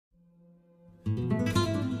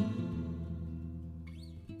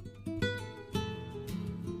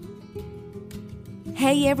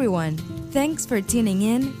Hey everyone! Thanks for tuning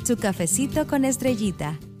in to Cafecito con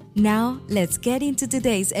Estrellita. Now, let's get into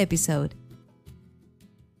today's episode.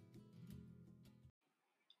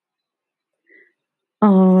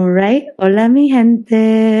 All right. Hola, mi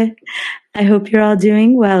gente. I hope you're all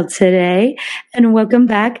doing well today. And welcome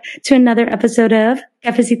back to another episode of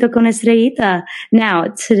Cafecito con Estrellita. Now,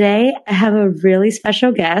 today I have a really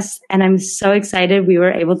special guest, and I'm so excited we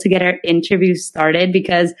were able to get our interview started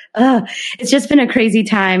because it's just been a crazy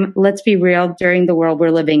time. Let's be real, during the world we're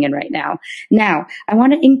living in right now. Now, I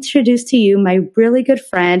want to introduce to you my really good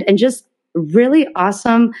friend and just really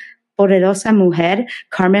awesome, poderosa mujer,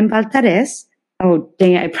 Carmen Baltares. Oh,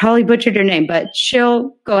 dang it. I probably butchered her name, but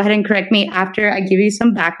she'll go ahead and correct me after I give you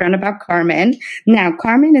some background about Carmen. Now,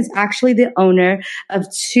 Carmen is actually the owner of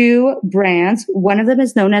two brands. One of them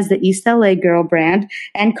is known as the East LA Girl brand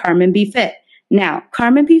and Carmen Be Fit. Now,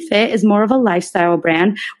 Carmen Be Fit is more of a lifestyle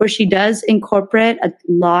brand where she does incorporate a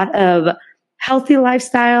lot of healthy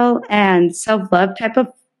lifestyle and self-love type of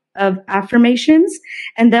affirmations.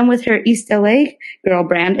 And then with her East LA Girl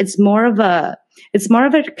brand, it's more of a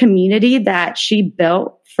community that she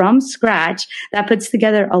built from scratch that puts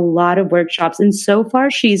together a lot of workshops. And so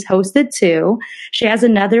far she's hosted two. She has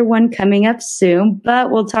another one coming up soon,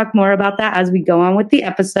 but we'll talk more about that as we go on with the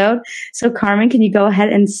episode. So Carmen, can you go ahead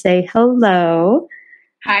and say hello?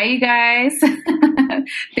 Hi, you guys.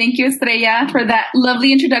 Thank you, Estrella, for that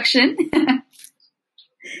lovely introduction.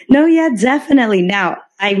 No, yeah, definitely. Now,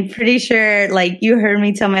 I'm pretty sure, like, you heard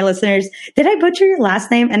me tell my listeners, did I butcher your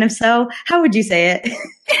last name? And if so, how would you say it?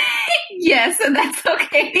 Yes, and that's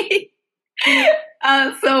okay.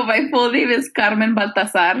 So my full name is Carmen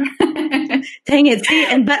Baltasar. Dang it.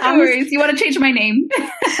 See, no worries. You want to change my name?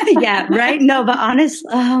 Yeah, right? No, but honestly,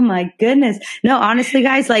 oh my goodness. No, honestly,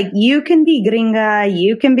 guys, like, you can be gringa,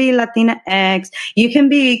 you can be Latina X, you can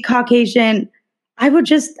be Caucasian. I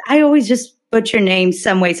always just butcher names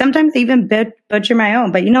some way. Sometimes I even butcher my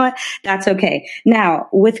own, but you know what? That's okay. Now,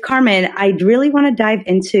 with Carmen, I really want to dive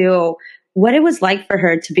into what it was like for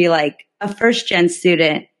her to be like a first-gen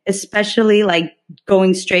student, especially like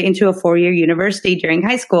going straight into a 4-year university during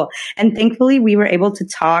high school. And thankfully, we were able to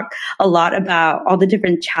talk a lot about all the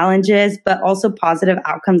different challenges, but also positive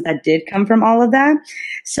outcomes that did come from all of that.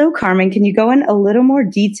 So, Carmen, can you go in a little more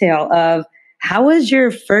detail of how was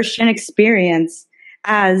your first-gen experience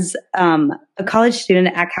as a college student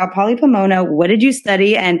at Cal Poly Pomona? What did you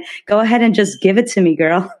study? And go ahead and just give it to me,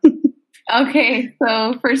 girl. Okay,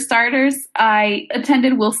 so for starters, I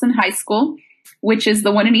attended Wilson High School, which is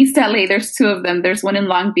the one in East LA. There's two of them. There's one in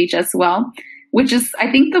Long Beach as well, which is,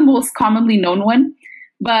 I think, the most commonly known one.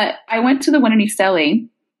 But I went to the one in East LA,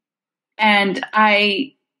 and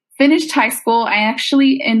I finished high school. I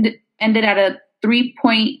actually ended at a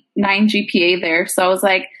 3.9 GPA there. So I was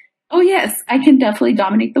like, oh yes, I can definitely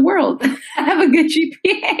dominate the world. I have a good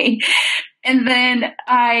GPA. And then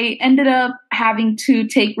I ended up having to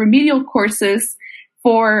take remedial courses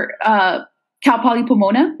for Cal Poly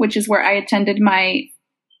Pomona, which is where I attended my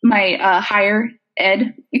higher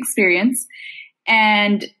ed experience,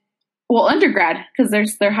 and well, undergrad, because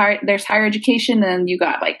there's higher education and you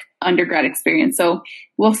got like undergrad experience. So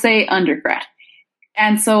we'll say undergrad.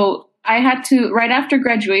 And so I had to, right after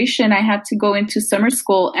graduation, I had to go into summer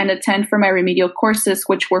school and attend for my remedial courses,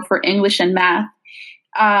 which were for English and math.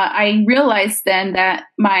 I realized then that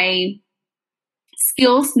my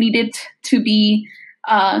skills needed to be,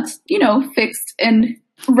 fixed and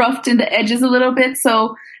roughed in the edges a little bit.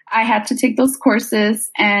 So I had to take those courses,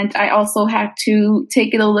 and I also had to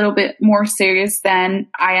take it a little bit more serious than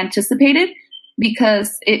I anticipated,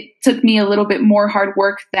 because it took me a little bit more hard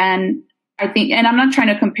work than I think. And I'm not trying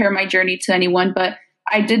to compare my journey to anyone, but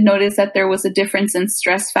I did notice that there was a difference in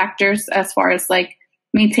stress factors as far as like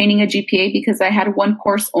maintaining a GPA, because I had one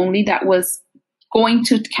course only that was going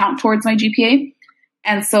to count towards my GPA.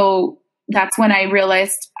 And so that's when I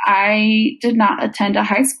realized I did not attend a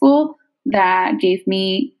high school that gave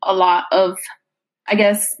me a lot of, I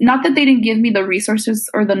guess, not that they didn't give me the resources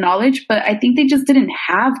or the knowledge, but I think they just didn't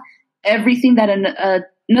have everything that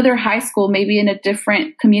another high school, maybe in a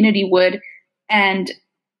different community, would. And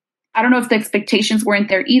I don't know if the expectations weren't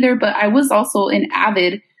there either, but I was also in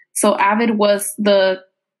AVID. So AVID was the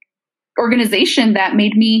organization that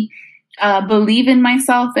made me believe in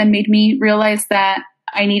myself and made me realize that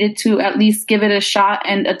I needed to at least give it a shot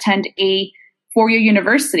and attend a 4-year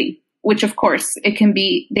university, which of course it can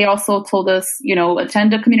be. They also told us,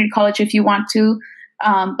 attend a community college if you want to,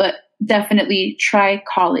 but definitely try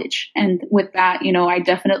college. And with that, I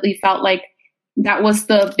definitely felt like that was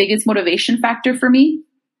the biggest motivation factor for me.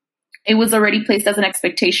 It was already placed as an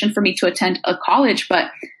expectation for me to attend a college, but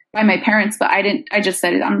by my parents, but I just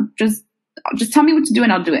said it. Just tell me what to do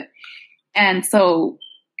and I'll do it. And so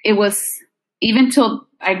it was even till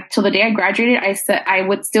the day I graduated, I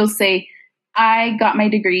would still say I got my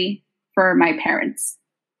degree for my parents.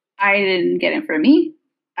 I didn't get it for me.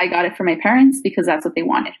 I got it for my parents because that's what they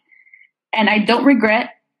wanted. And I don't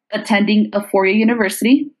regret attending a 4-year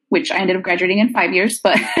university, which I ended up graduating in 5 years,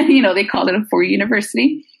 but they called it a 4-year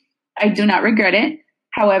university. I do not regret it.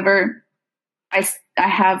 However, I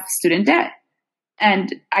have student debt,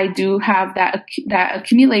 and I do have that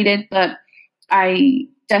accumulated, but I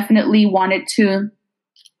definitely wanted to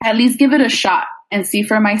at least give it a shot and see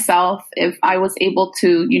for myself if I was able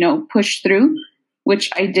to, push through, which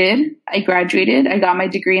I did. I graduated. I got my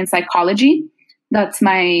degree in psychology. That's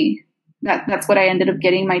what I ended up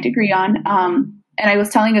getting my degree on. And I was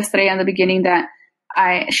telling Estrella in the beginning that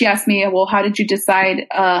she asked me, well, how did you decide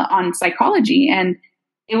on psychology? And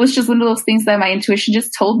it was just one of those things that my intuition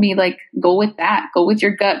just told me, like, go with that, go with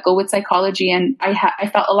your gut, go with psychology. And I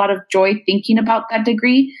felt a lot of joy thinking about that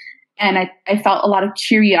degree. And I felt a lot of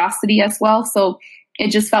curiosity as well. So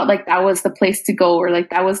it just felt like that was the place to go, or like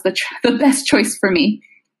that was the best choice for me.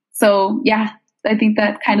 So yeah, I think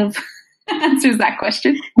that kind of answers that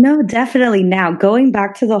question. No, definitely. Now, going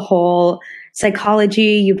back to the whole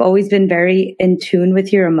psychology, you've always been very in tune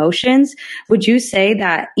with your emotions. Would you say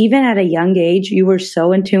that even at a young age, you were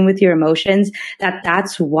so in tune with your emotions that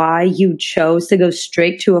that's why you chose to go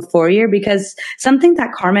straight to a 4-year? Because something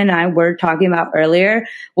that Carmen and I were talking about earlier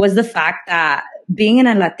was the fact that being in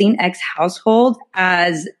a Latinx household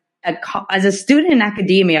as a student in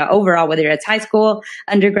academia overall, whether it's high school,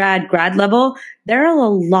 undergrad, grad level, there are a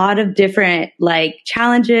lot of different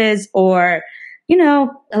challenges or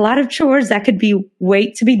a lot of chores that could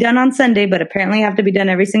wait to be done on Sunday, but apparently have to be done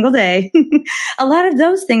every single day. A lot of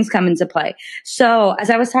those things come into play. So as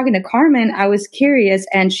I was talking to Carmen, I was curious,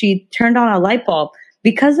 and she turned on a light bulb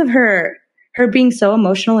because of her being so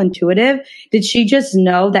emotional, intuitive. Did she just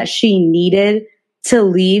know that she needed to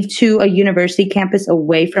leave to a university campus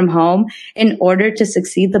away from home in order to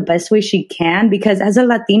succeed the best way she can? Because as a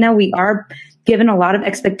Latina, we are given a lot of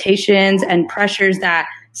expectations and pressures that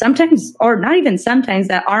sometimes, or not even sometimes,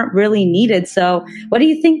 that aren't really needed. So what do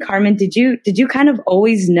you think, Carmen? Did you kind of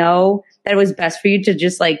always know that it was best for you to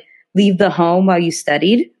just leave the home while you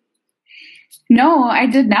studied? No, I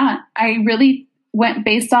did not. I really went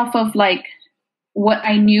based off of what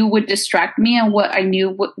I knew would distract me and what I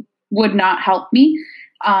knew would not help me.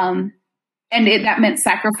 And that meant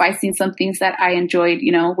sacrificing some things that I enjoyed,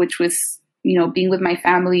 which was, being with my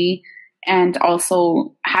family, and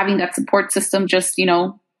also having that support system just,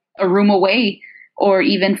 a room away, or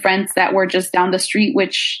even friends that were just down the street,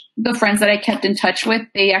 which the friends that I kept in touch with,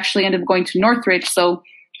 they actually ended up going to Northridge. So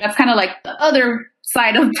that's kind of like the other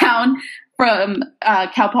side of town from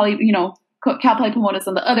Cal Poly, Cal Poly Pomona's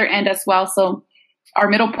on the other end as well. So our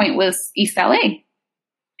middle point was East LA.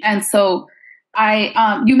 And so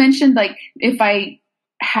you mentioned if I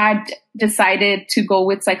had decided to go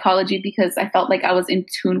with psychology because I felt like I was in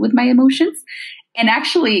tune with my emotions. And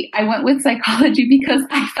actually, I went with psychology because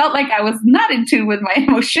I felt like I was not in tune with my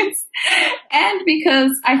emotions, and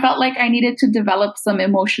because I felt like I needed to develop some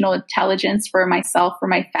emotional intelligence for myself, for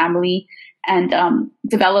my family, and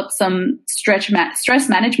develop some stress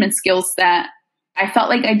management skills that I felt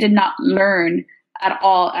like I did not learn at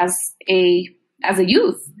all as a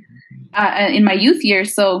youth in my youth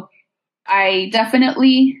years. So I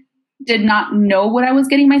definitely did not know what I was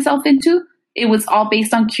getting myself into. It was all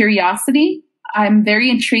based on curiosity. I'm very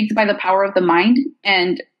intrigued by the power of the mind,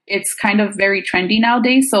 and it's kind of very trendy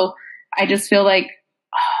nowadays. So I just feel like,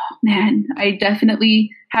 oh man, I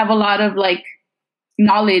definitely have a lot of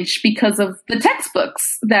knowledge because of the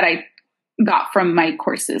textbooks that I got from my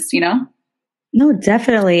courses, No,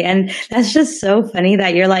 definitely. And that's just so funny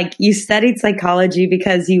that you studied psychology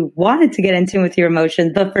because you wanted to get in tune with your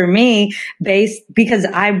emotions. But for me, because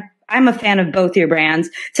I'm a fan of both your brands.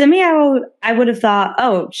 To me, I would have thought,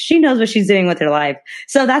 oh, she knows what she's doing with her life.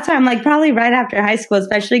 So that's why I'm probably right after high school,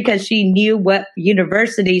 especially because she knew what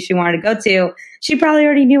university she wanted to go to. She probably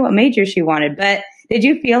already knew what major she wanted. But did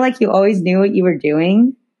you feel like you always knew what you were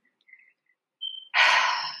doing?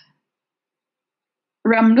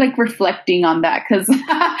 I'm reflecting on that because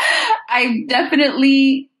I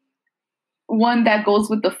definitely one that goes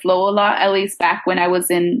with the flow a lot, at least back when I was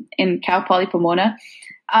in Cal Poly Pomona.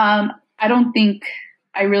 I don't think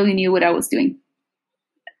I really knew what I was doing.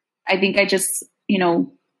 I think I just,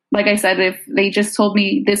 like I said, if they just told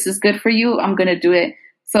me this is good for you, I'm going to do it.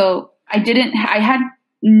 So I had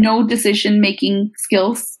no decision-making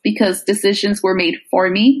skills because decisions were made for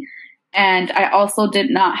me. And I also did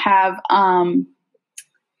not have,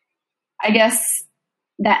 I guess,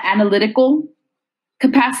 that analytical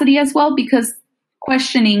capacity as well, because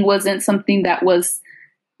questioning wasn't something that was,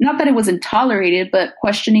 not that it wasn't tolerated, but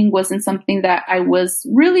questioning wasn't something that I was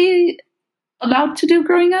really allowed to do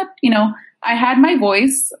growing up. You know, I had my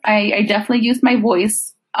voice. I definitely used my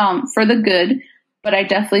voice for the good, but I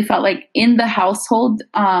definitely felt like in the household,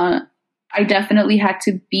 I definitely had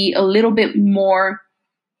to be a little bit more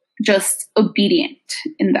just obedient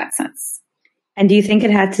in that sense. And do you think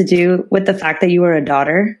it had to do with the fact that you were a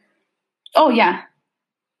daughter? Oh, yeah.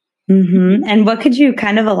 Mm-hmm. And what could you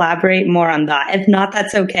kind of elaborate more on that? If not,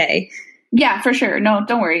 that's okay. Yeah, for sure. No,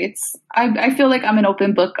 don't worry. I feel like I'm an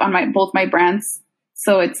open book on both my brands,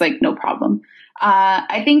 so it's like no problem.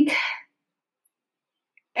 I think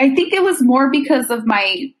it was more because of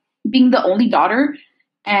my being the only daughter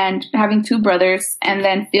and having two brothers, and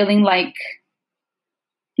then feeling like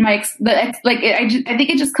I think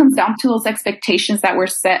it just comes down to those expectations that were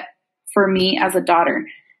set for me as a daughter,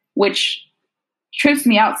 which trips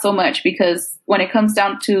me out so much, because when it comes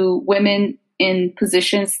down to women in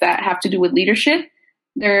positions that have to do with leadership,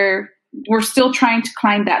 we're still trying to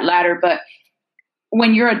climb that ladder. But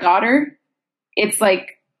when you're a daughter, it's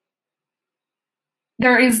like,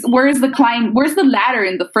 where's the ladder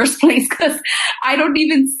in the first place? Because I don't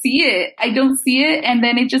even see it. I don't see it. And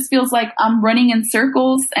then it just feels like I'm running in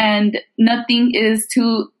circles, and nothing is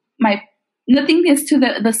to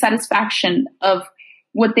the satisfaction of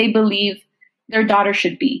what they believe their daughter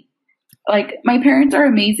should be. Like, my parents are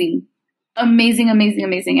amazing. Amazing, amazing,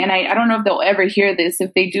 amazing. And I don't know if they'll ever hear this.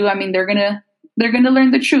 If they do, I mean, they're gonna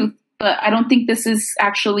learn the truth. But I don't think this is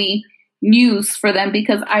actually news for them,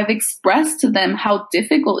 because I've expressed to them how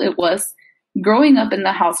difficult it was growing up in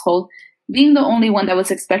the household, being the only one that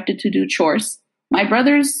was expected to do chores. My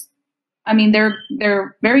brothers, I mean,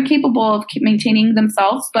 they're very capable of maintaining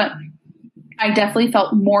themselves, but I definitely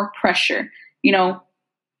felt more pressure. You know,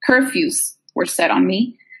 curfews were set on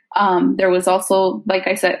me. There was also, like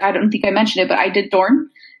I said, I don't think I mentioned it, but I did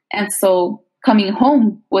dorm. And so coming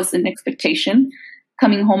home was an expectation.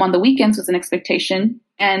 Coming home on the weekends was an expectation.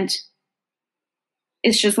 And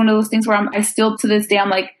it's just one of those things where I still, to this day, I'm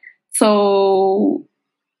like, so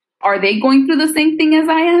are they going through the same thing as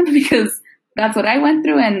I am? Because that's what I went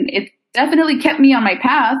through, and it definitely kept me on my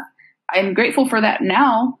path. I'm grateful for that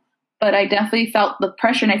now, but I definitely felt the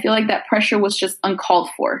pressure, and I feel like that pressure was just uncalled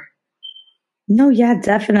for. No, yeah,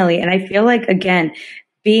 definitely. And I feel like, again,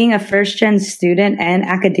 being a first gen student and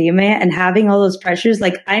academia and having all those pressures,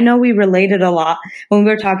 like, I know we related a lot when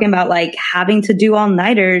we were talking about like having to do all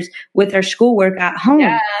nighters with our schoolwork at home.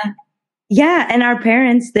 Yeah. Yeah. And our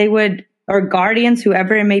parents, or guardians,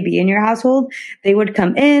 whoever it may be in your household, they would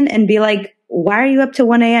come in and be like, why are you up to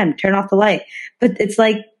 1 a.m.? Turn off the light. But it's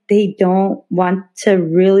like, they don't want to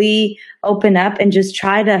really open up and just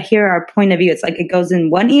try to hear our point of view. It's like it goes in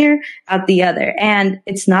one ear, out the other. And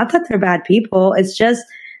it's not that they're bad people. It's just,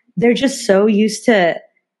 they're just so used to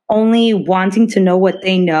only wanting to know what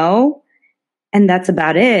they know. And that's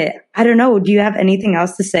about it. I don't know. Do you have anything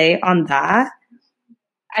else to say on that?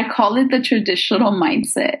 I call it the traditional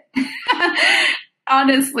mindset.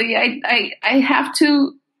 Honestly, I have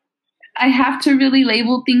to really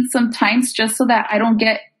label things sometimes, just so that I don't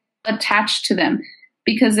get attached to them.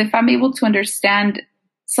 Because if I'm able to understand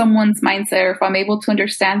someone's mindset, or if I'm able to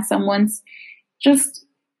understand someone's just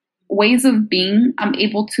ways of being, I'm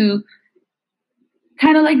able to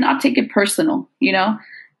kind of like not take it personal, you know?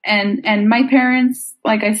 And my parents,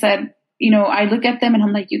 like I said, you know, I look at them and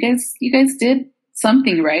I'm like, you guys did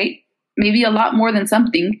something right. Maybe a lot more than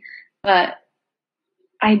something, but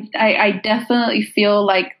I definitely feel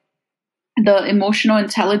like the emotional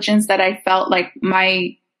intelligence that I felt like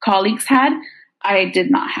my colleagues had, I did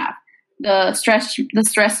not have. The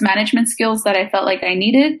stress management skills that I felt like I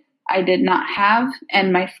needed, I did not have,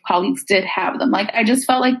 and my colleagues did have them. Like, I just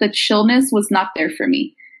felt like the chillness was not there for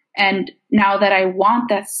me. And now that I want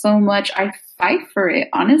that so much, I fight for it,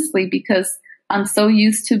 honestly, because I'm so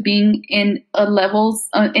used to being in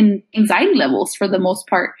in anxiety levels for the most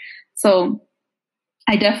part. So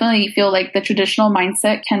I definitely feel like the traditional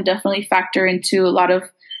mindset can definitely factor into a lot of,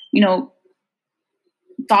 you know,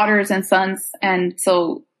 daughters and sons. And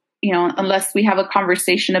so, you know, unless we have a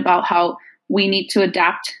conversation about how we need to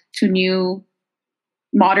adapt to new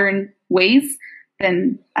modern ways,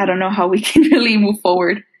 then I don't know how we can really move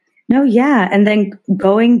forward. No, yeah. And then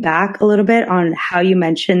going back a little bit on how you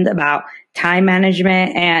mentioned about time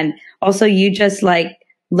management, and also you just like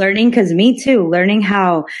learning, because me too, learning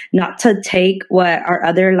how not to take what our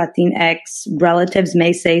other Latinx relatives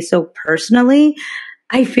may say so personally.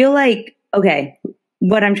 I feel like, okay,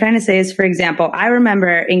 what I'm trying to say is, for example, I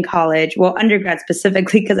remember in college, well, undergrad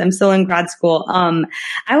specifically, because I'm still in grad school,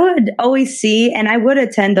 I would always see and I would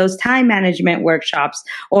attend those time management workshops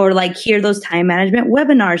or like hear those time management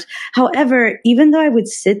webinars. However, even though I would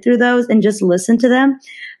sit through those and just listen to them,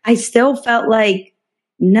 I still felt like,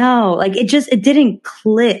 no, like it didn't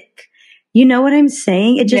click. You know what I'm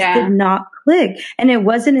saying? It just did not click. And it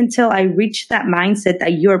wasn't until I reached that mindset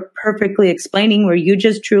that you're perfectly explaining, where you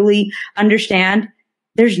just truly understand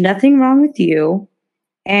there's nothing wrong with you.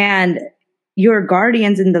 And your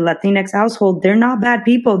guardians in the Latinx household, they're not bad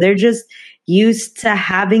people. They're just used to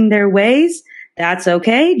having their ways. That's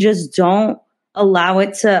okay. Just don't allow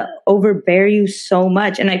it to overbear you so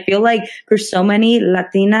much. And I feel like for so many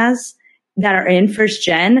Latinas that are in first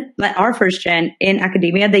gen in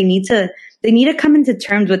academia, they need to come into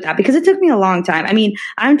terms with that, because it took me a long time. I mean,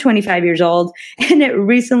 I'm 25 years old and it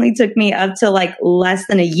recently took me up to like less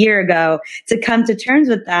than a year ago to come to terms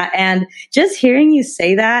with that. And just hearing you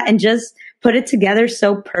say that and just put it together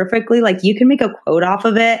so perfectly, like you can make a quote off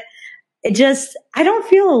of it. I don't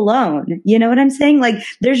feel alone. You know what I'm saying? Like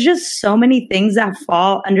there's just so many things that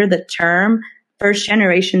fall under the term first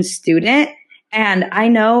generation student. And I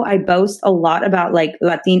know I boast a lot about like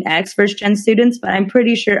Latinx first gen students, but I'm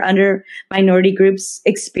pretty sure under minority groups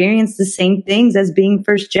experience the same things as being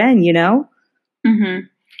first gen, you know? Mm-hmm.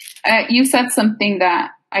 You said something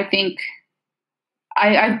that I think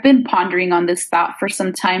I've been pondering on this thought for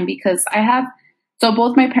some time, because so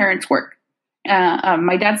both my parents work.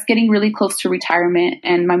 My dad's getting really close to retirement,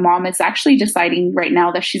 and my mom is actually deciding right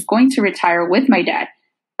now that she's going to retire with my dad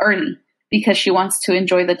early, because she wants to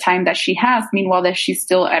enjoy the time that she has. Meanwhile, that she's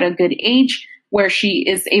still at a good age where she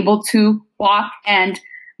is able to walk and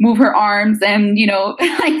move her arms. And, you know,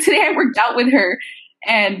 like today I worked out with her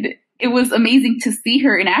and it was amazing to see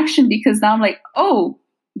her in action, because now I'm like, oh,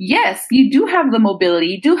 yes, you do have the mobility,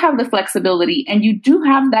 you do have the flexibility, and you do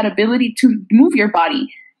have that ability to move your body.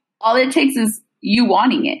 All it takes is you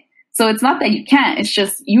wanting it. So it's not that you can't, it's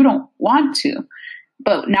just you don't want to.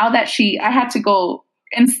 But now that I had to go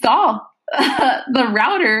install the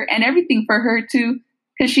router and everything for her to,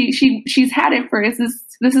 because she's had it for,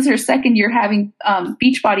 this is her second year having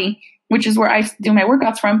Beachbody, which is where I do my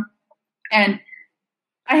workouts from, and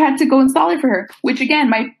I had to go install it for her, which again,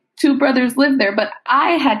 my two brothers live there, but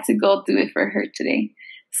I had to go do it for her today.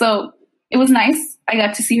 So it was nice. I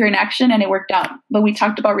got to see her in action and it worked out. But we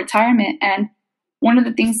talked about retirement, and one of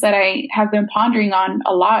the things that I have been pondering on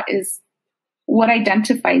a lot is what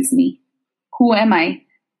identifies me. Who am I?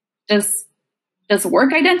 Does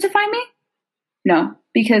work identify me? No,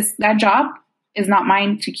 because that job is not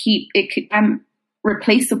mine to keep. I'm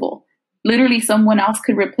replaceable. Literally, someone else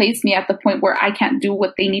could replace me at the point where I can't do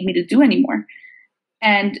what they need me to do anymore.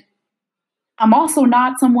 And I'm also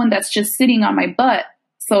not someone that's just sitting on my butt.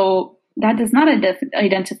 So that does not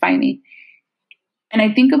identify me. And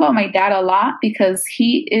I think about my dad a lot, because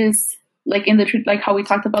he is like like how we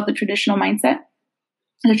talked about the traditional mindset.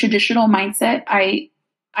 The traditional mindset,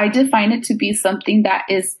 I define it to be something that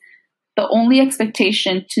is the only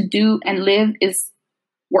expectation to do and live is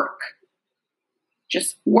work.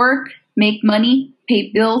 Just work, make money,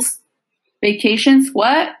 pay bills, vacations.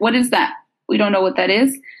 What is that? We don't know what that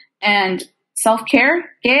is. And self-care.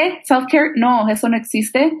 ¿Qué? Self-care? No, eso no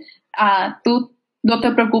existe. Tú no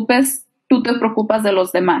te preocupes, tú te preocupas de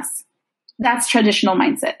los demás. That's traditional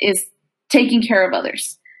mindset, is taking care of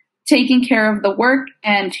others, taking care of the work,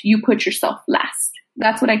 and you put yourself last.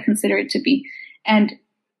 That's what I consider it to be. And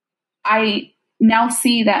I now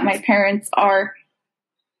see that my parents are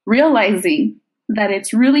realizing that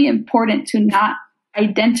it's really important to not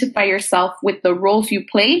identify yourself with the roles you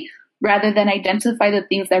play, rather than identify the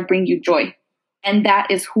things that bring you joy. And that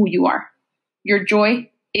is who you are. Your joy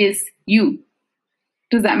is you.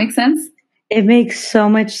 Does that make sense? It makes so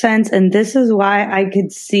much sense. And this is why I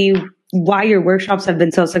could see why your workshops have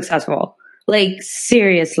been so successful. Like,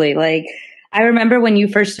 seriously, like, I remember when you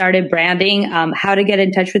first started branding, how to get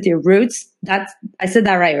in touch with your roots. I said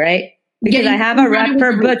that right? Because I have a rep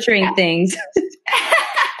for butchering things.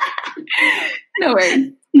 No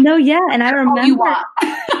worries. No, yeah. And I remember. You want.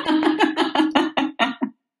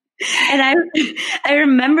 And I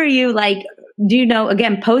remember you, like,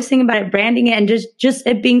 again, posting about it, branding it, and just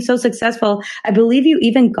it being so successful. I believe you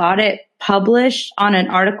even got it published on an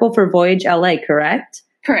article for Voyage LA, correct?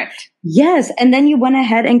 Correct. Yes. And then you went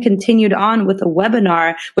ahead and continued on with a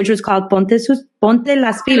webinar, which was called Ponte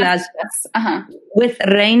las Pilas with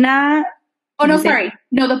Reina. Oh, no, sorry.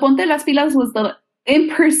 No, the Ponte las Pilas was the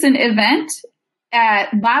in-person event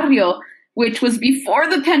at Barrio, which was before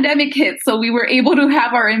the pandemic hit. So we were able to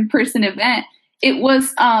have our in-person event. it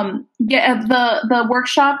was the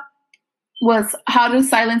workshop was how to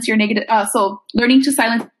silence your negative. So learning to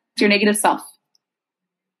silence your negative self.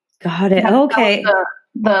 Got it. Okay. That was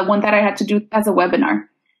the one that I had to do as a webinar.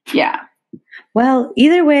 Yeah. Well,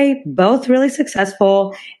 either way, both really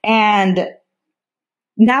successful. And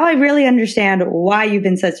now I really understand why you've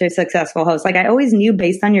been such a successful host. Like I always knew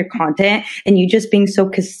based on your content and you just being so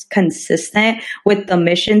consistent with the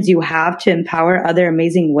missions you have to empower other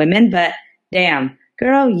amazing women. But damn,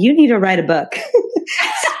 girl, you need to write a book.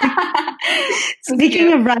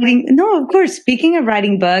 Speaking of writing, no, of course, speaking of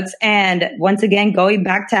writing books, and once again, going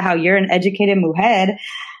back to how you're an educated mujer,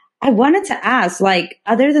 I wanted to ask, like,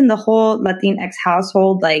 other than the whole Latinx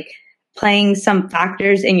household, like playing some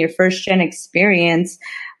factors in your first gen experience,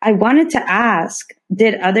 I wanted to ask,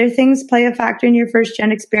 did other things play a factor in your first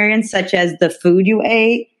gen experience, such as the food you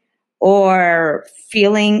ate or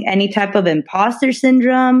feeling any type of imposter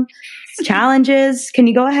syndrome, challenges? Can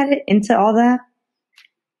you go ahead into all that?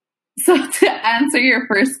 So to answer your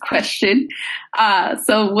first question,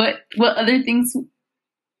 so what other things?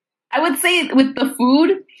 I would say with the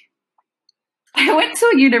food, I went to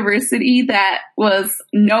a university that was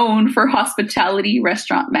known for hospitality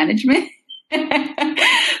restaurant management.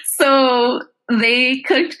 So they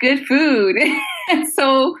cooked good food. And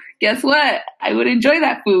so guess what? I would enjoy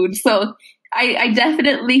that food. So I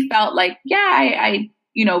definitely felt like, I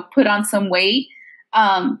put on some weight.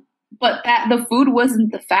 But that the food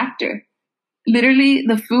wasn't the factor. Literally,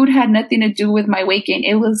 the food had nothing to do with my weight gain.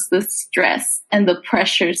 It was the stress and the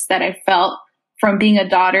pressures that I felt from being a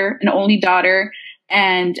daughter, an only daughter,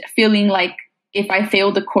 and feeling like if I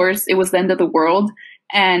failed the course, it was the end of the world.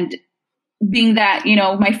 And being that,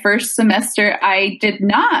 my first semester, I did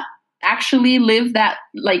not actually live that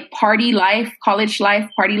like party life, college life,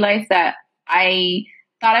 party life that I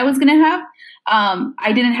thought I was going to have.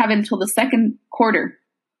 I didn't have it until the second quarter.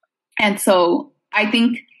 And so I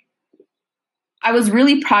think I was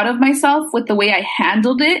really proud of myself with the way I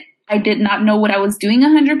handled it. I did not know what I was doing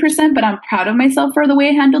 100%, but I'm proud of myself for the way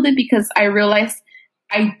I handled it because I realized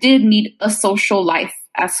I did need a social life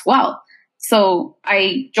as well. So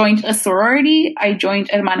I joined a sorority. I joined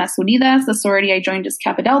Hermanas Unidas. The sorority I joined is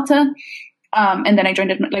Kappa Delta. And then I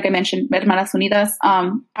joined, like I mentioned, Hermanas Unidas.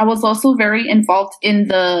 I was also very involved in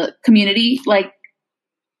the community. Like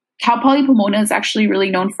Cal Poly Pomona is actually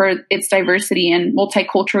really known for its diversity and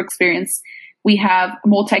multicultural experience. We have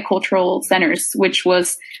multicultural centers, which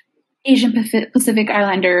was Asian Pacific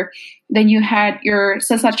Islander. Then you had your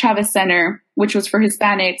Cesar Chavez Center, which was for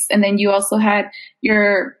Hispanics. And then you also had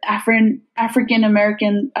your African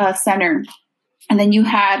American Center. And then you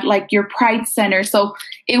had like your Pride Center. So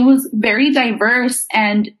it was very diverse.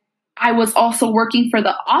 And I was also working for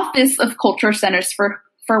the Office of Cultural Centers for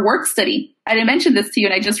work study. I didn't mention this to you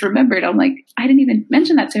and I just remembered. I'm like, I didn't even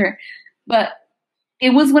mention that to her. But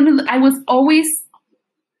it was I was always,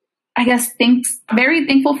 I guess, very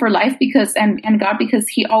thankful for life because, and God, because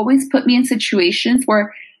he always put me in situations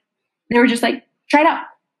where they were just like, try it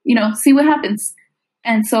out, see what happens.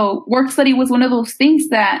 And so work study was one of those things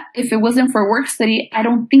that if it wasn't for work study, I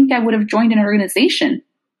don't think I would have joined an organization.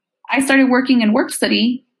 I started working in work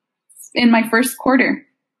study in my first quarter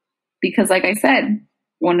because, like I said,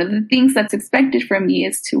 one of the things that's expected from me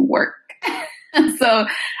is to work. So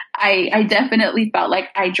I definitely felt like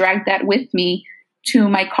I dragged that with me to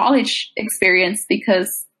my college experience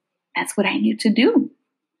because that's what I knew to do.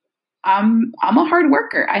 I'm a hard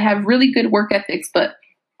worker. I have really good work ethics, but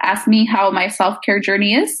ask me how my self-care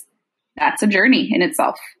journey is. That's a journey in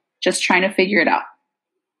itself, just trying to figure it out.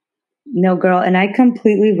 No, girl. And I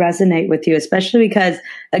completely resonate with you, especially because,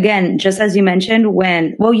 again, just as you mentioned,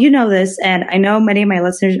 you know this, and I know many of my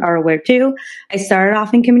listeners are aware too, I started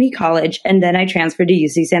off in community college and then I transferred to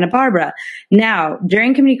UC Santa Barbara. Now,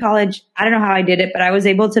 during community college, I don't know how I did it, but I was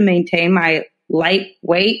able to maintain my light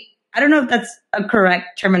weight. I don't know if that's a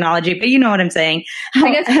correct terminology, but you know what I'm saying.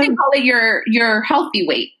 I guess you can call it your healthy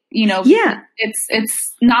weight, Yeah.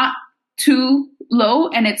 It's not too low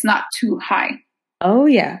and it's not too high. Oh,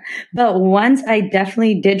 yeah. But once I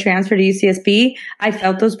definitely did transfer to UCSB, I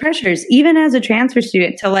felt those pressures, even as a transfer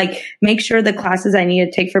student, to like make sure the classes I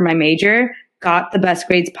needed to take for my major got the best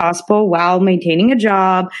grades possible while maintaining a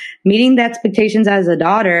job, meeting the expectations as a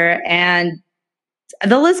daughter. And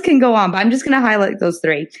the list can go on, but I'm just going to highlight those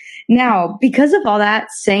three. Now, because of all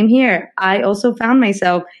that, same here. I also found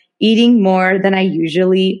myself eating more than I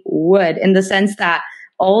usually would, in the sense that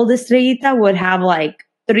old Estrellita would have like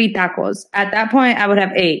 3 tacos. At that point, I would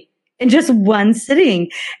have 8 in just one sitting.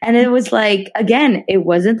 And it was like, again, it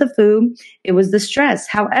wasn't the food, it was the stress.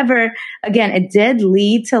 However, again, it did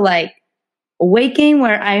lead to like waking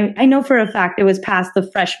where I know for a fact it was past the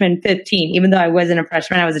freshman 15, even though I wasn't a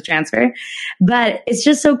freshman, I was a transfer. But it's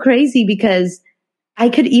just so crazy because I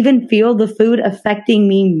could even feel the food affecting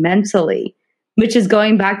me mentally, which is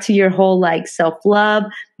going back to your whole like self-love,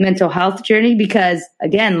 mental health journey. Because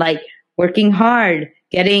again, like working hard,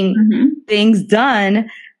 getting things done,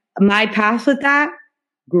 my path with that,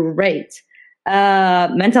 great.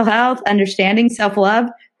 Mental health, understanding, self-love,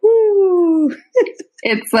 whoo.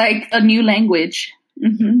 It's like a new language.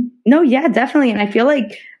 No, yeah, definitely. And I feel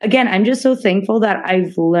like, again, I'm just so thankful that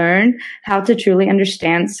I've learned how to truly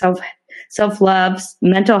understand self-love,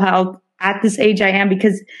 mental health at this age I am.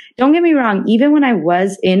 Because don't get me wrong, even when I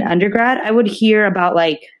was in undergrad, I would hear about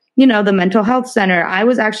like, you know, the mental health center. I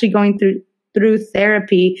was actually going through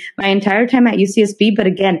therapy my entire time at UCSB. But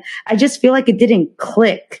again, I just feel like it didn't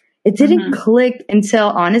click. It didn't click until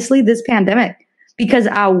honestly this pandemic, because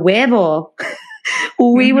a huevo,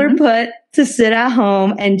 we were put to sit at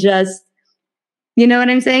home and just, you know what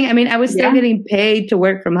I'm saying? I mean, I was still getting paid to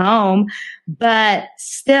work from home, but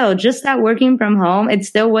still just that working from home, it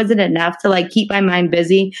still wasn't enough to like keep my mind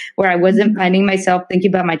busy where I wasn't finding myself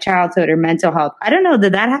thinking about my childhood or mental health. I don't know.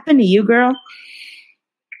 Did that happen to you, girl?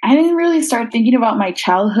 I didn't really start thinking about my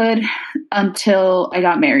childhood until I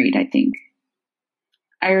got married, I think.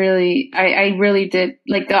 I really did.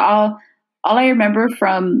 Like all I remember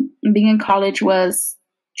from being in college was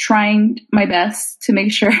trying my best to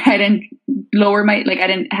make sure I didn't I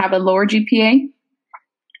didn't have a lower GPA,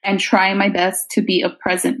 and trying my best to be a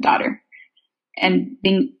present daughter and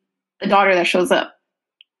being a daughter that shows up.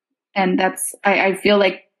 And that's, I feel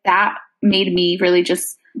like that made me really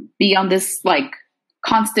just be on this like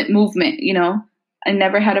constant movement, you know. I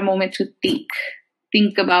never had a moment to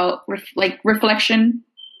think about reflection.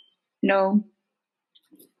 No,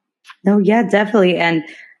 yeah, definitely. And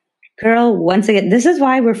girl, once again, this is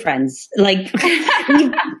why we're friends. Like,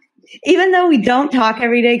 even though we don't talk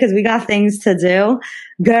every day because we got things to do,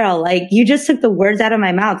 girl, like you just took the words out of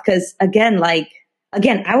my mouth. Because again,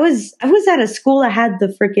 I was at a school that had the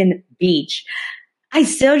freaking beach. I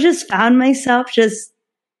still just found myself just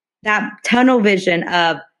that tunnel vision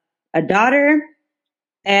of a daughter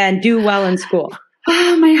and do well in school.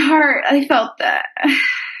 Oh, my heart. I felt that.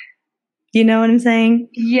 You know what I'm saying?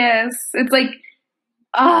 Yes. It's like,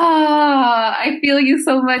 I feel you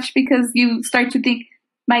so much, because you start to think,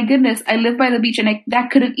 my goodness, I live by the beach, and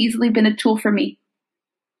that could have easily been a tool for me.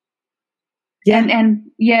 Yeah.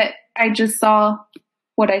 And yet I just saw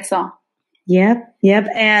what I saw. Yep.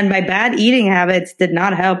 And my bad eating habits did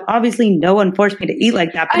not help. Obviously, no one forced me to eat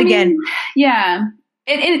like that. But again, yeah.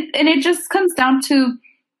 It just comes down to,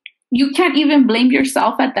 you can't even blame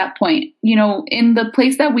yourself at that point. You know, in the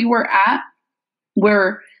place that we were at,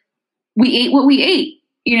 where we ate what we ate,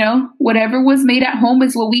 you know, whatever was made at home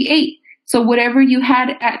is what we ate. So whatever you had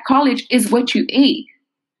at college is what you ate.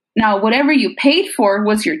 Now, whatever you paid for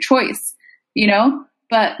was your choice, you know,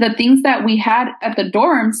 but the things that we had at the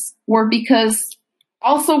dorms were because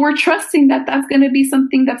also we're trusting that that's going to be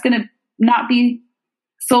something that's going to not be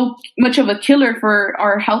so much of a killer for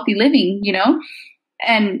our healthy living, you know?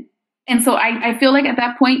 And so I feel like at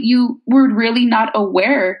that point you were really not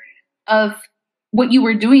aware of what you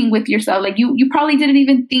were doing with yourself. Like you probably didn't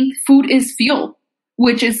even think food is fuel,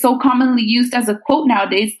 which is so commonly used as a quote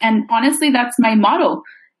nowadays. And honestly, that's my motto.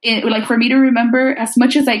 Like for me to remember as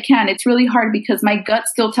much as I can. It's really hard because my gut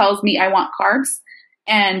still tells me I want carbs,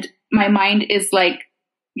 and my mind is like,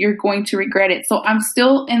 you're going to regret it. So I'm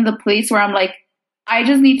still in the place where I'm like, I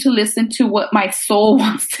just need to listen to what my soul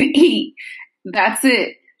wants to eat. That's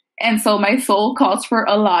it. And so my soul calls for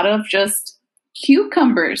a lot of just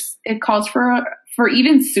cucumbers. It calls for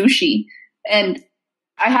even sushi. And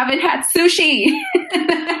I haven't had sushi,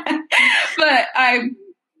 but I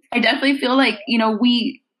definitely feel like, you know,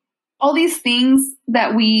 all these things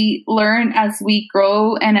that we learn as we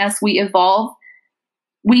grow and as we evolve,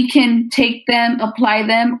 we can take them, apply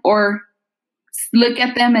them, or look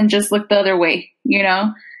at them and just look the other way, you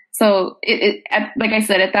know? So like I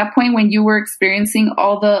said, at that point when you were experiencing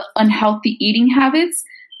all the unhealthy eating habits,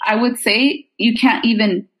 I would say you can't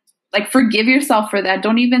even like forgive yourself for that.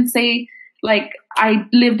 Don't even say like, I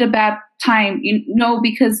lived a bad time,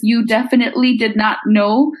 because you definitely did not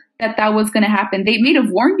know that was going to happen. They might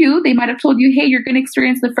have warned you. They might have told you, hey, you're going to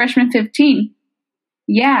experience the freshman 15.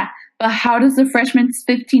 Yeah. But how does the freshman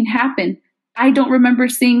 15 happen? I don't remember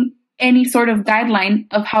seeing any sort of guideline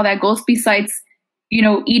of how that goes besides,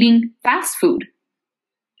 eating fast food.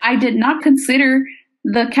 I did not consider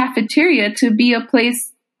the cafeteria to be a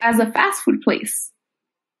place as a fast food place.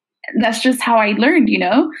 That's just how I learned,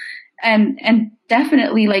 and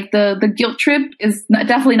definitely like the guilt trip is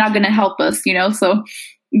definitely not going to help us, you know. So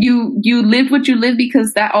you lived what you lived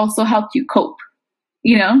because that also helped you cope,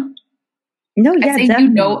 you know. No, yeah, I say definitely. you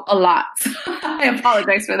know a lot. I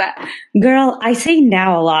apologize for that. Girl, I say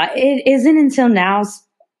now a lot. It isn't until now,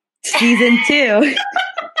 season 2.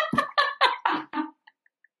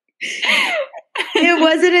 It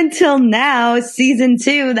wasn't until now, season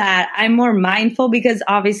 2, that I'm more mindful, because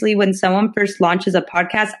obviously when someone first launches a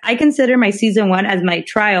podcast, I consider my season 1 as my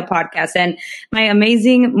trial podcast. And my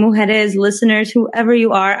amazing mujeres listeners, whoever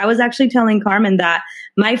you are, I was actually telling Carmen that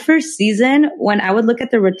my first season, when I would look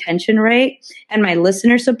at the retention rate and my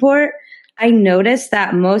listener support, I noticed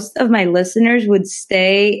that most of my listeners would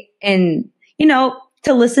stay in, you know,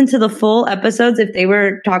 to listen to the full episodes if they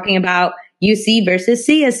were talking about UC versus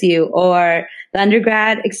CSU or the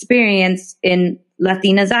undergrad experience in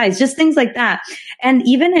Latina's eyes, just things like that. And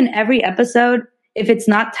even in every episode, if it's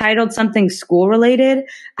not titled something school related,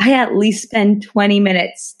 I at least spend 20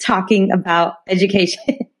 minutes talking about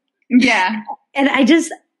education. Yeah. And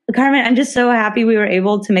Carmen, I'm just so happy we were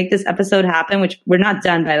able to make this episode happen, which we're not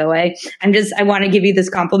done, by the way. I want to give you this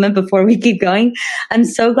compliment before we keep going. I'm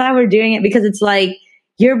so glad we're doing it, because it's like,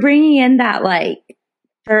 you're bringing in that like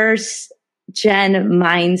first gen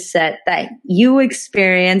mindset that you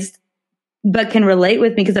experienced, but can relate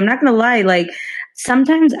with me. Cause I'm not going to lie. Like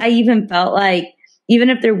sometimes I even felt like, even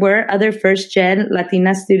if there were other first gen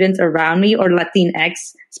Latina students around me, or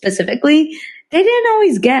Latinx specifically, they didn't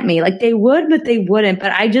always get me. Like they would, but they wouldn't.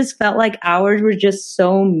 But I just felt like ours were just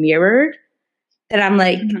so mirrored that I'm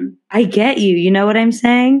like, I get you. You know what I'm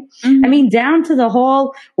saying? I mean, down to the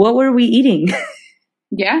whole, what were we eating?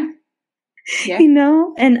 Yeah. You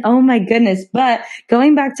know, and oh my goodness. But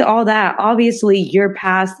going back to all that, obviously your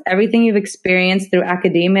past, everything you've experienced through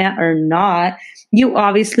academia or not, you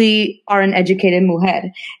obviously are an educated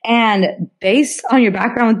mujer. And based on your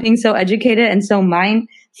background with being so educated and so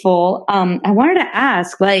mindful, I wanted to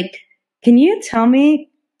ask, like, can you tell me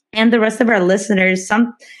and the rest of our listeners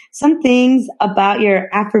some things about your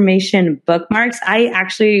affirmation bookmarks? I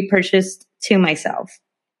actually purchased 2 myself.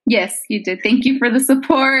 Yes, you did. Thank you for the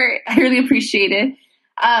support. I really appreciate it.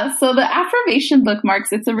 So the affirmation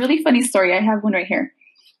bookmarks, it's a really funny story. I have one right here.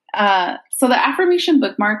 So the affirmation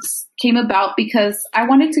bookmarks came about because I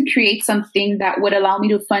wanted to create something that would allow me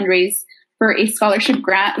to fundraise for a scholarship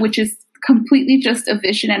grant, which is completely just a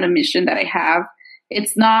vision and a mission that I have.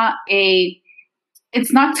 It's not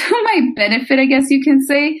to my benefit, I guess you can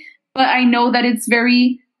say, but I know that it's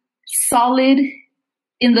very solid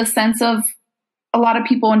in the sense of a lot of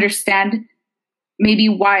people understand maybe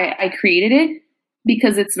why I created it,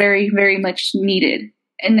 because it's very, very much needed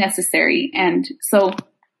and necessary. And so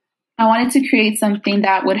I wanted to create something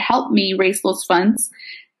that would help me raise those funds.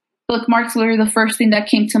 Bookmarks were the first thing that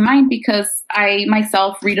came to mind because I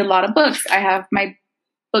myself read a lot of books. I have my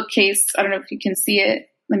bookcase. I don't know if you can see it.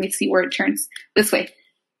 Let me see where it turns this way.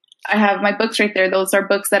 I have my books right there. Those are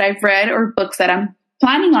books that I've read or books that I'm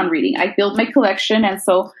planning on reading. I built my collection. And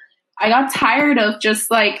so I got tired of just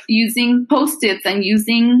like using Post-its and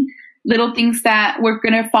using little things that were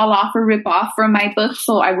going to fall off or rip off from my book.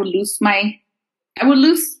 So I would lose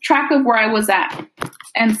track of where I was at.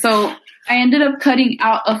 And so I ended up cutting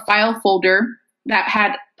out a file folder that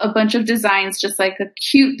had a bunch of designs, just like a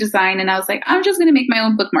cute design. And I was like, I'm just going to make my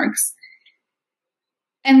own bookmarks.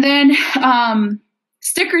 And then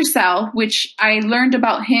Sticker Sal, which I learned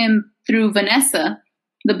about him through Vanessa,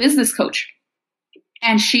 the business coach.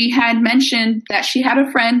 And she had mentioned that she had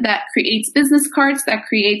a friend that creates business cards, that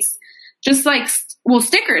creates just like,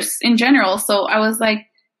 stickers in general. So I was like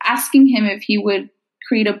asking him if he would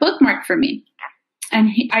create a bookmark for me. And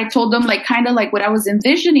I told him like kind of like what I was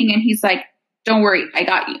envisioning. And he's like, don't worry, I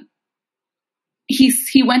got you.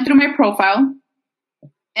 He went through my profile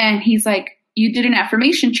and he's like, you did an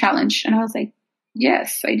affirmation challenge. And I was like,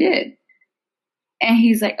 yes, I did. And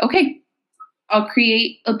he's like, okay, I'll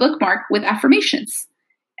create a bookmark with affirmations.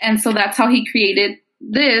 And so that's how he created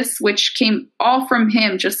this, which came all from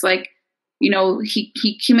him. Just like, you know,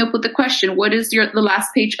 he came up with the question, what is the last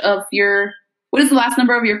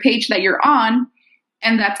number of your page that you're on?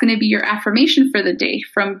 And that's going to be your affirmation for the day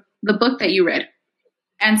from the book that you read.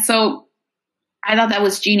 And so I thought that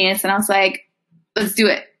was genius. And I was like, let's do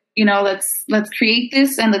it. You know, let's create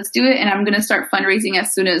this and let's do it. And I'm going to start fundraising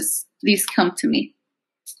as soon as these come to me.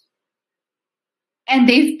 And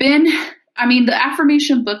the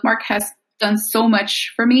affirmation bookmark has done so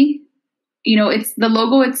much for me. You know, it's the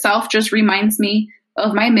logo itself just reminds me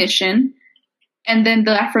of my mission. And then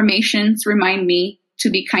the affirmations remind me to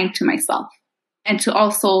be kind to myself and to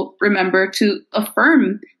also remember to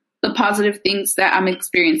affirm the positive things that I'm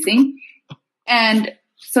experiencing. And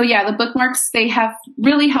so, yeah, the bookmarks, they have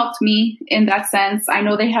really helped me in that sense. I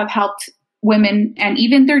know they have helped women and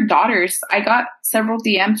even their daughters. I got several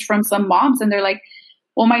DMs from some moms and they're like,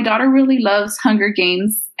 well, my daughter really loves Hunger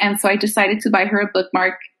Games. And so I decided to buy her a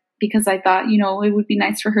bookmark because I thought, it would be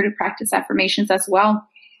nice for her to practice affirmations as well.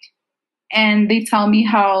 And they tell me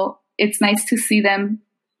how it's nice to see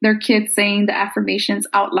their kids saying the affirmations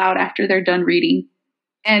out loud after they're done reading.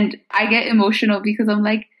 And I get emotional because I'm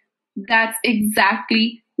like, that's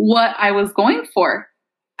exactly what I was going for.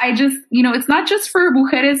 I just, it's not just for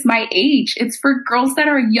mujeres my age. It's for girls that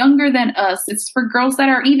are younger than us. It's for girls that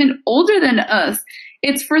are even older than us.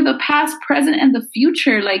 It's for the past, present, and the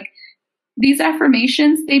future. Like, these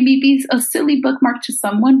affirmations, they may be a silly bookmark to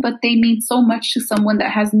someone, but they mean so much to someone that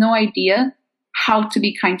has no idea how to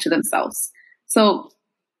be kind to themselves. So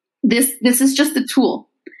this is just a tool.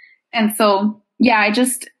 And so, yeah, I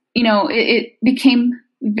just, it became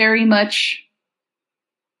very much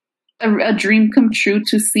a dream come true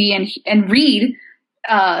to see and read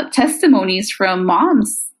testimonies from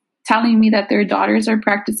moms telling me that their daughters are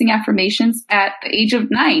practicing affirmations at the age of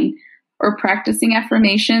 9 or practicing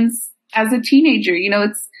affirmations as a teenager.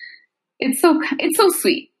 It's so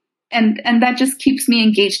sweet. And that just keeps me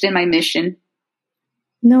engaged in my mission.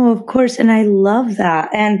 No, of course. And I love that.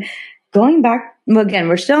 And going back, again,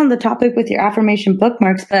 we're still on the topic with your affirmation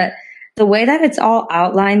bookmarks, but the way that it's all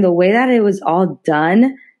outlined, the way that it was all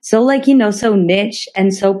done, so so niche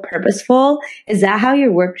and so purposeful. Is that how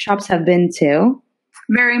your workshops have been too?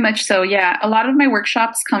 Very much so. Yeah. A lot of my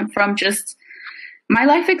workshops come from just my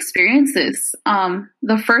life experiences.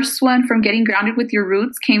 The first one, from Getting Grounded with Your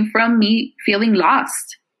Roots, came from me feeling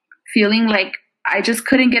lost, feeling like I just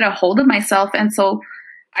couldn't get a hold of myself. And so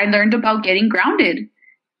I learned about getting grounded.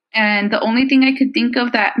 And the only thing I could think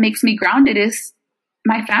of that makes me grounded is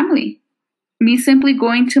my family. Me simply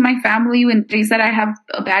going to my family when days that I have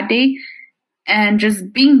a bad day and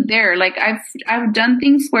just being there. Like, I've done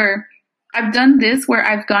things where I've done this, where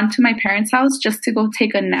I've gone to my parents' house just to go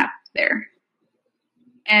take a nap there.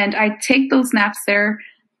 And I take those naps there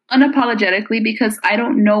unapologetically because I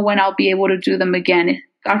don't know when I'll be able to do them again.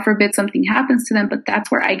 God forbid something happens to them, but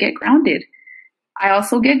that's where I get grounded. I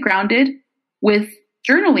also get grounded with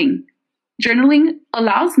journaling. Journaling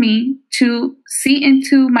allows me to see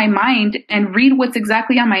into my mind and read what's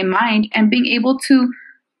exactly on my mind and being able to,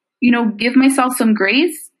 give myself some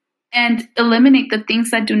grace and eliminate the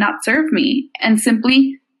things that do not serve me and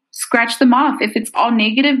simply scratch them off. If it's all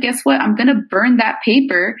negative, guess what? I'm going to burn that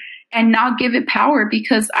paper and not give it power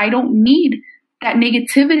because I don't need that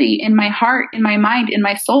negativity in my heart, in my mind, in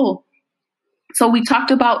my soul. So we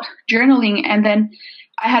talked about journaling, and then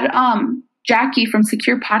I had Jackie from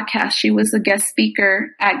Secure Podcast. She was a guest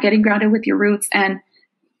speaker at Getting Grounded with Your Roots. And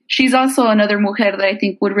she's also another mujer that I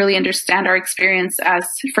think would really understand our experience as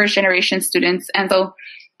first generation students. And so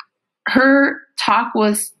her talk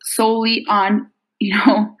was solely on,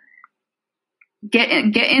 get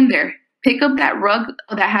in there, pick up that rug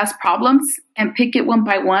that has problems and pick it one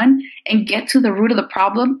by one and get to the root of the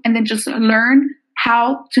problem. And then just learn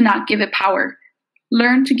how to not give it power.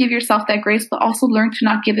 Learn to give yourself that grace, but also learn to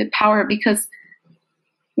not give it power, because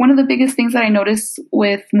one of the biggest things that I notice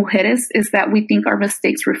with mujeres is that we think our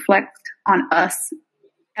mistakes reflect on us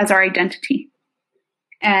as our identity.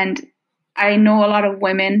 And I know a lot of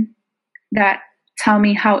women that tell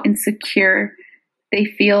me how insecure they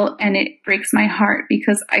feel, and it breaks my heart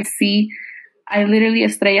because I literally,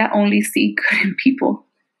 Estrella, only see good in people.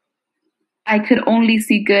 I could only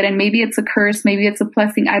see good, and maybe it's a curse, maybe it's a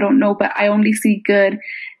blessing, I don't know, but I only see good,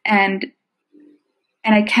 and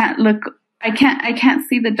I can't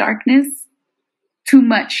see the darkness too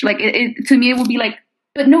much. Like to me, it will be like,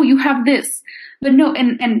 but no, you have this, but no,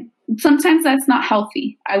 and sometimes that's not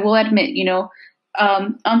healthy. I will admit,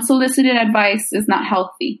 unsolicited advice is not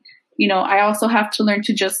healthy. I also have to learn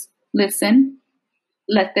to just listen,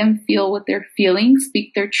 let them feel what they're feeling,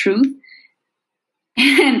 speak their truth.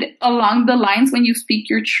 And along the lines, when you speak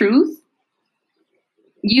your truth,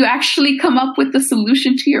 you actually come up with the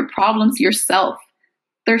solution to your problems yourself.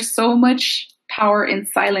 There's so much power in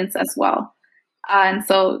silence as well. And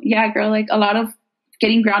so, yeah, girl, like a lot of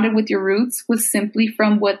Getting Grounded with Your Roots was simply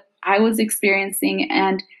from what I was experiencing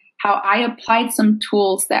and how I applied some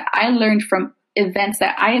tools that I learned from events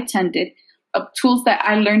that I attended, tools that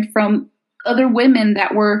I learned from other women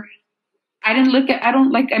that were,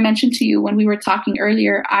 like I mentioned to you when we were talking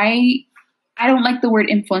earlier, I don't like the word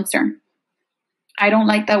influencer. I don't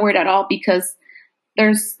like that word at all because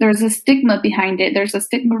there's a stigma behind it. There's a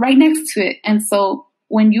stigma right next to it. And so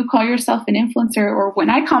when you call yourself an influencer, or when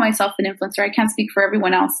I call myself an influencer, I can't speak for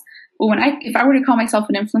everyone else, but if I were to call myself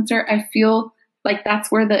an influencer, I feel like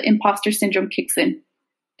that's where the imposter syndrome kicks in.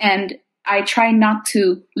 And I try not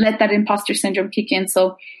to let that imposter syndrome kick in.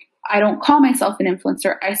 So I don't call myself an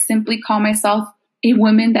influencer. I simply call myself a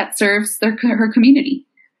woman that serves her community,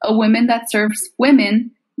 a woman that serves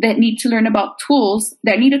women that need to learn about tools,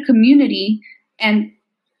 that need a community, and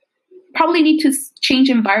probably need to change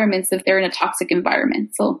environments if they're in a toxic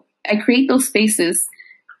environment. So I create those spaces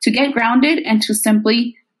to get grounded and to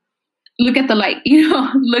simply look at the light,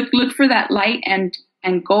 look for that light and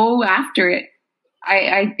go after it.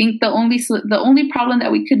 I think the only problem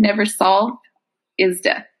that we could never solve is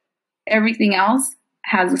death. Everything else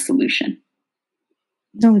has a solution.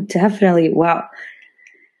 No, definitely. Wow.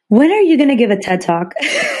 When are you going to give a TED Talk?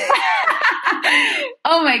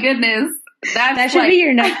 Oh my goodness. That should be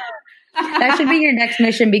your next. That should be your next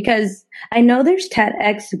mission, because I know there's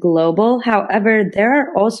TEDx Global. However, there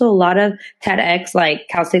are also a lot of TEDx like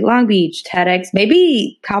Cal State Long Beach, TEDx,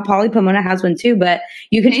 maybe Cal Poly Pomona has one too, but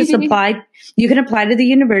you can just apply. You can apply to the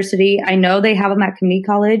university. I know they have them at community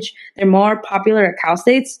college. They're more popular at Cal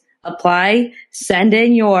States. Apply, send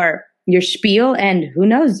in your spiel, and who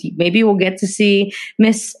knows, maybe we'll get to see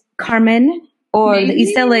Miss Carmen or the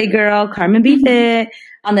East LA girl, Carmen B. Fit,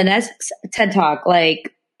 on the next TED Talk.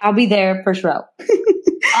 Like, I'll be there first row.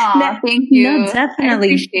 Aw, thank you. No, definitely.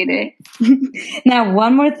 I appreciate it. Now,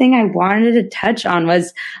 one more thing I wanted to touch on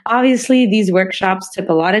was, obviously these workshops took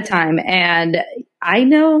a lot of time, and I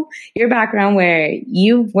know your background where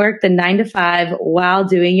you've worked the 9 to 5 while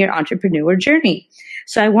doing your entrepreneur journey.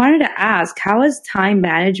 So I wanted to ask, how has time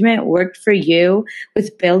management worked for you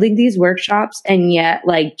with building these workshops and yet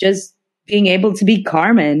like just being able to be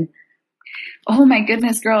Carmen? Oh my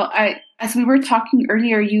goodness, girl. As we were talking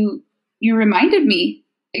earlier, you reminded me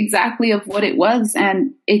exactly of what it was,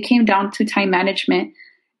 and it came down to time management.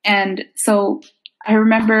 And so I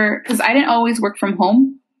remember, because I didn't always work from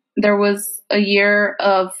home. There was a year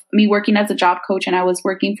of me working as a job coach, and I was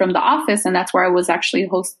working from the office, and that's where I was actually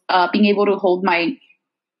being able to hold my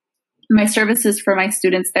services for my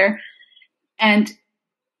students there. And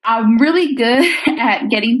I'm really good at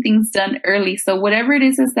getting things done early. So whatever it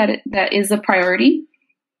is that is a priority,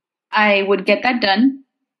 I would get that done.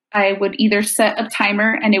 I would either set a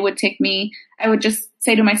timer, and it would take me, I would just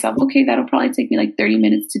say to myself, okay, that'll probably take me like 30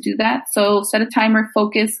 minutes to do that. So set a timer,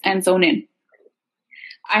 focus, and zone in.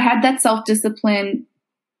 I had that self-discipline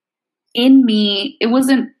in me. It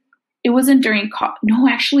wasn't during,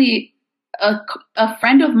 actually a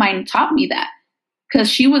friend of mine taught me that,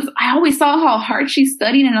 because I always saw how hard she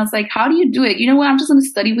studied, and I was like, how do you do it? You know what? I'm just going to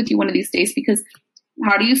study with you one of these days, because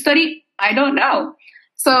how do you study? I don't know.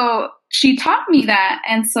 So she taught me that.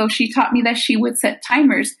 And so she taught me that she would set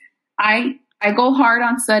timers. I go hard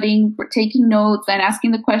on studying, taking notes and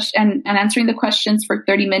asking the question and answering the questions for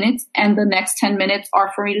 30 minutes. And the next 10 minutes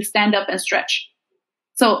are for me to stand up and stretch.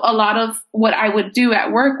 So a lot of what I would do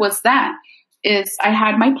at work was I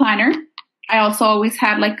had my planner. I also always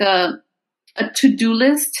had like a to-do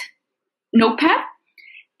list notepad.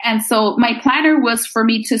 And so my planner was for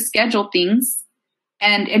me to schedule things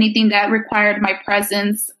and anything that required my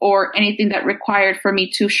presence or anything that required for me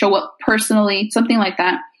to show up personally, something like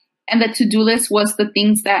that. And the to-do list was the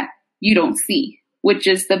things that you don't see, which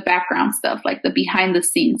is the background stuff, like the behind the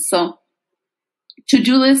scenes. So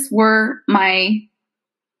to-do lists were my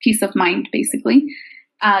peace of mind, basically.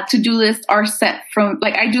 To-do lists are set from,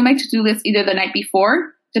 like, I do my to-do list either the night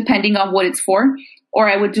before, depending on what it's for, or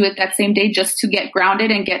I would do it that same day just to get grounded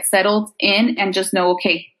and get settled in and just know,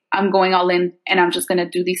 okay, I'm going all in and I'm just going to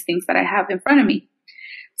do these things that I have in front of me.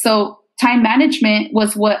 So time management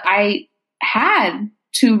was what I had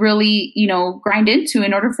to really, grind into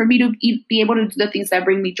in order for me to be able to do the things that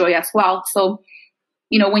bring me joy as well. So,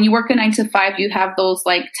 when you work a 9 to 5, you have those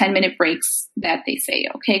like 10-minute breaks that they say,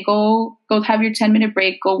 okay, go have your 10-minute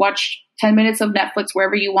break, go watch 10 minutes of Netflix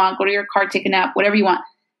wherever you want, go to your car, take a nap, whatever you want.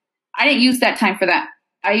 I didn't use that time for that.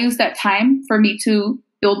 I used that time for me to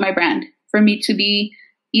build my brand, for me to be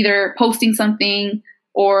either posting something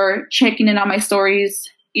or checking in on my stories,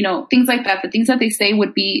 things like that. The things that they say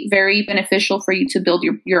would be very beneficial for you to build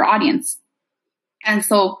your audience. And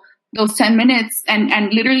so those 10 minutes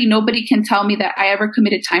and literally nobody can tell me that I ever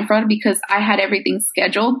committed time fraud, because I had everything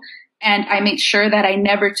scheduled and I made sure that I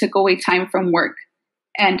never took away time from work.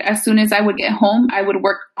 And as soon as I would get home, I would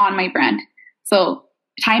work on my brand. So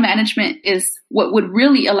time management is what would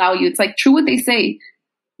really allow you. It's like true what they say.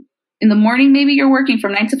 In the morning, maybe you're working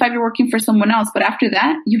from 9 to 5, you're working for someone else. But after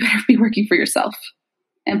that, you better be working for yourself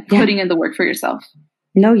and putting in the work for yourself.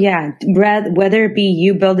 No, yeah. Whether it be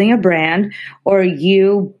you building a brand or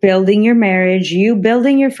you building your marriage, you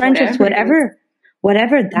building your friendships, whatever,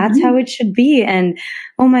 that's how it should be. And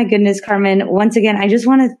oh my goodness, Carmen, once again, I just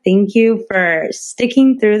want to thank you for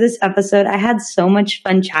sticking through this episode. I had so much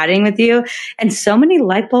fun chatting with you, and so many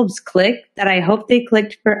light bulbs clicked that I hope they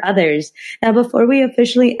clicked for others. Now, before we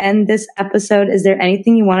officially end this episode, is there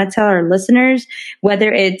anything you want to tell our listeners,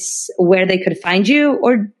 whether it's where they could find you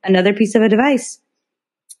or another piece of advice?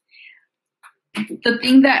 The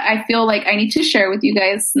thing that I feel like I need to share with you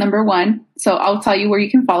guys, number one, so I'll tell you where you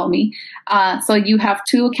can follow me. So you have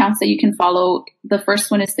two accounts that you can follow. The first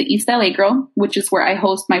one is the East LA Girl, which is where I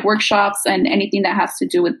host my workshops and anything that has to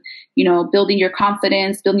do with, building your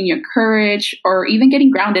confidence, building your courage, or even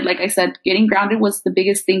getting grounded. Like I said, getting grounded was the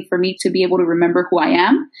biggest thing for me to be able to remember who I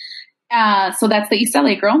am. So that's the East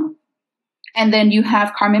LA Girl. And then you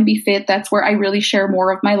have Carmen Be Fit. That's where I really share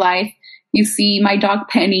more of my life. You see my dog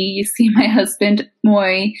Penny, you see my husband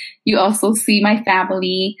Moy, you also see my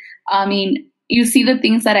family. You see the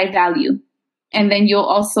things that I value. And then you'll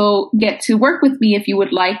also get to work with me if you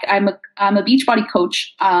would like. I'm a Beachbody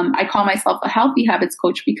coach. I call myself a healthy habits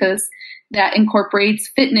coach because that incorporates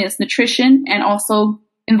fitness, nutrition, and also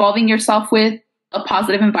involving yourself with a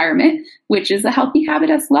positive environment, which is a healthy habit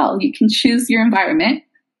as well. You can choose your environment.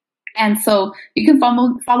 And so you can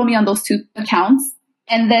follow me on those two accounts.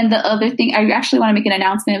 And then the other thing, I actually want to make an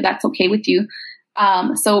announcement if that's okay with you.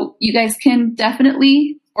 So you guys can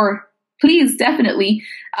please definitely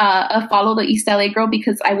follow the East LA Girl,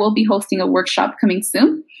 because I will be hosting a workshop coming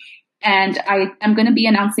soon. And I'm going to be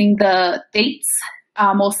announcing the dates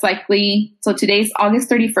most likely. So today's August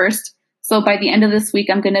 31st. So by the end of this week,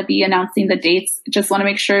 I'm going to be announcing the dates. Just want to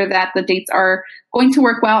make sure that the dates are going to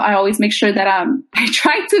work well. I always make sure that I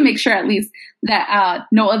try to make sure at least that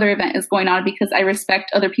no other event is going on, because I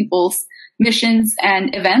respect other people's missions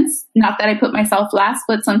and events. Not that I put myself last,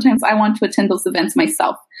 but sometimes I want to attend those events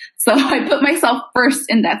myself. So I put myself first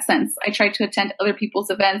in that sense. I try to attend other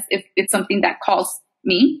people's events if it's something that calls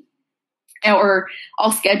me, or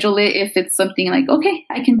I'll schedule it if it's something like, okay,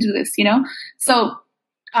 I can do this, So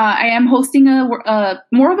I am hosting a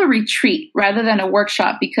more of a retreat rather than a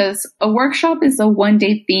workshop, because a workshop is a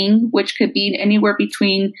one-day thing, which could be anywhere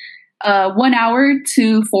between 1 hour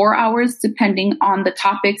to 4 hours, depending on the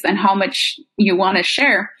topics and how much you want to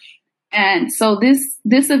share. And so this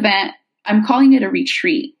event, I'm calling it a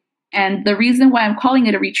retreat. And the reason why I'm calling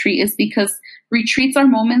it a retreat is because retreats are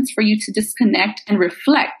moments for you to disconnect and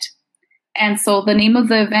reflect. And so the name of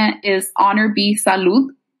the event is Honor Be Salud.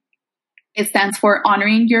 It stands for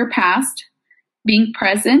honoring your past, being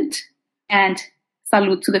present, and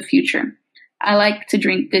salud to the future. I like to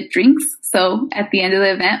drink good drinks. So at the end of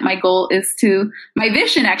the event, my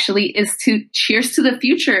vision actually is to cheers to the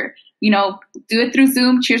future. Do it through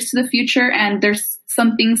Zoom, cheers to the future. And there's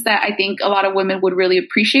some things that I think a lot of women would really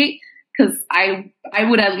appreciate, because I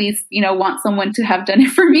would at least, want someone to have done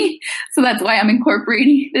it for me. So that's why I'm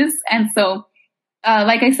incorporating this. And so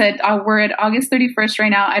like I said, we're at August 31st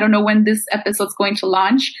right now. I don't know when this episode's going to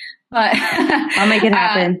launch, but I'll make it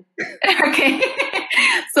happen. Okay.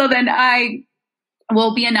 So then I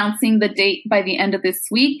will be announcing the date by the end of this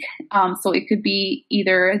week. So it could be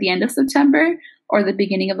either the end of September or the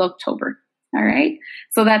beginning of October. All right.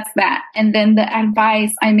 So that's that. And then the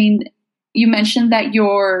advice, you mentioned that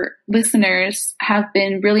your listeners have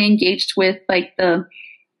been really engaged with like the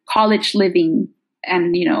college living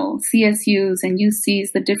and, CSUs and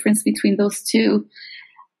UCs, the difference between those two.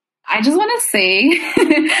 I just want to say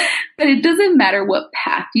that it doesn't matter what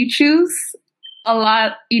path you choose. A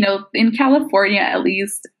lot, in California, at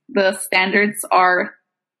least, the standards are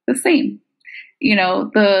the same.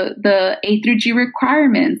 The A through G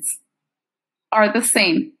requirements are the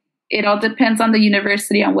same. It all depends on the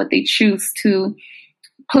university on what they choose to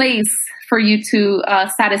place for you to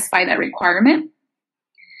satisfy that requirement.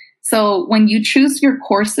 So when you choose your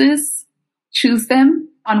courses, choose them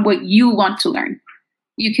on what you want to learn.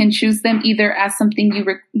 You can choose them either as something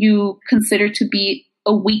you consider to be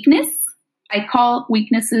a weakness. I call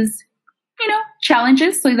weaknesses,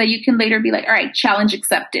 challenges, so that you can later be like, all right, challenge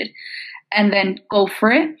accepted, and then go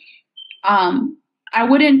for it. I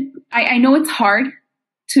know it's hard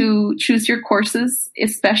to choose your courses,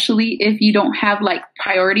 especially if you don't have like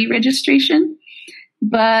priority registration,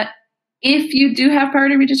 but if you do have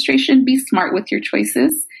priority registration, be smart with your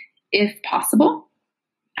choices if possible.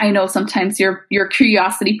 I know sometimes your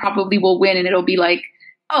curiosity probably will win, and it'll be like,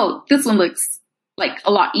 oh, this one looks like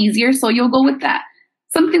a lot easier, so you'll go with that.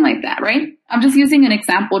 Something like that, right? I'm just using an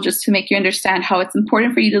example just to make you understand how it's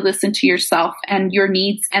important for you to listen to yourself and your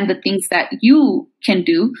needs and the things that you can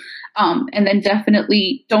do. And then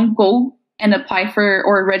definitely don't go and apply for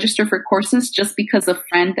or register for courses just because a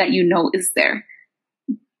friend that you know is there.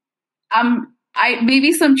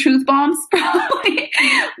 Maybe some truth bombs probably,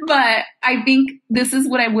 but I think this is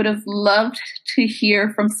what I would have loved to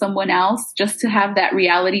hear from someone else, just to have that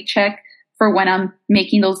reality check for when I'm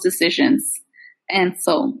making those decisions. And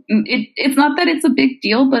so it's not that it's a big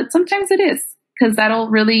deal, but sometimes it is, because that'll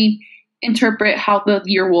really interpret how the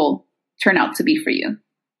year will turn out to be for you.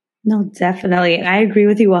 No, definitely. I agree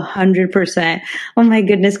with you 100%. Oh my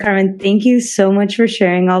goodness, Carmen, thank you so much for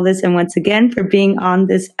sharing all this. And once again, for being on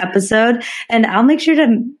this episode. And I'll make sure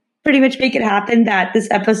to pretty much make it happen that this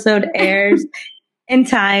episode airs in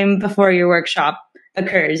time before your workshop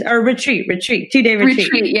occurs, or retreat, 2-day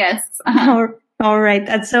retreat. Yes. All right.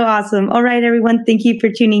 That's so awesome. All right, everyone. Thank you for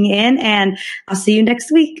tuning in, and I'll see you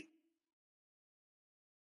next week.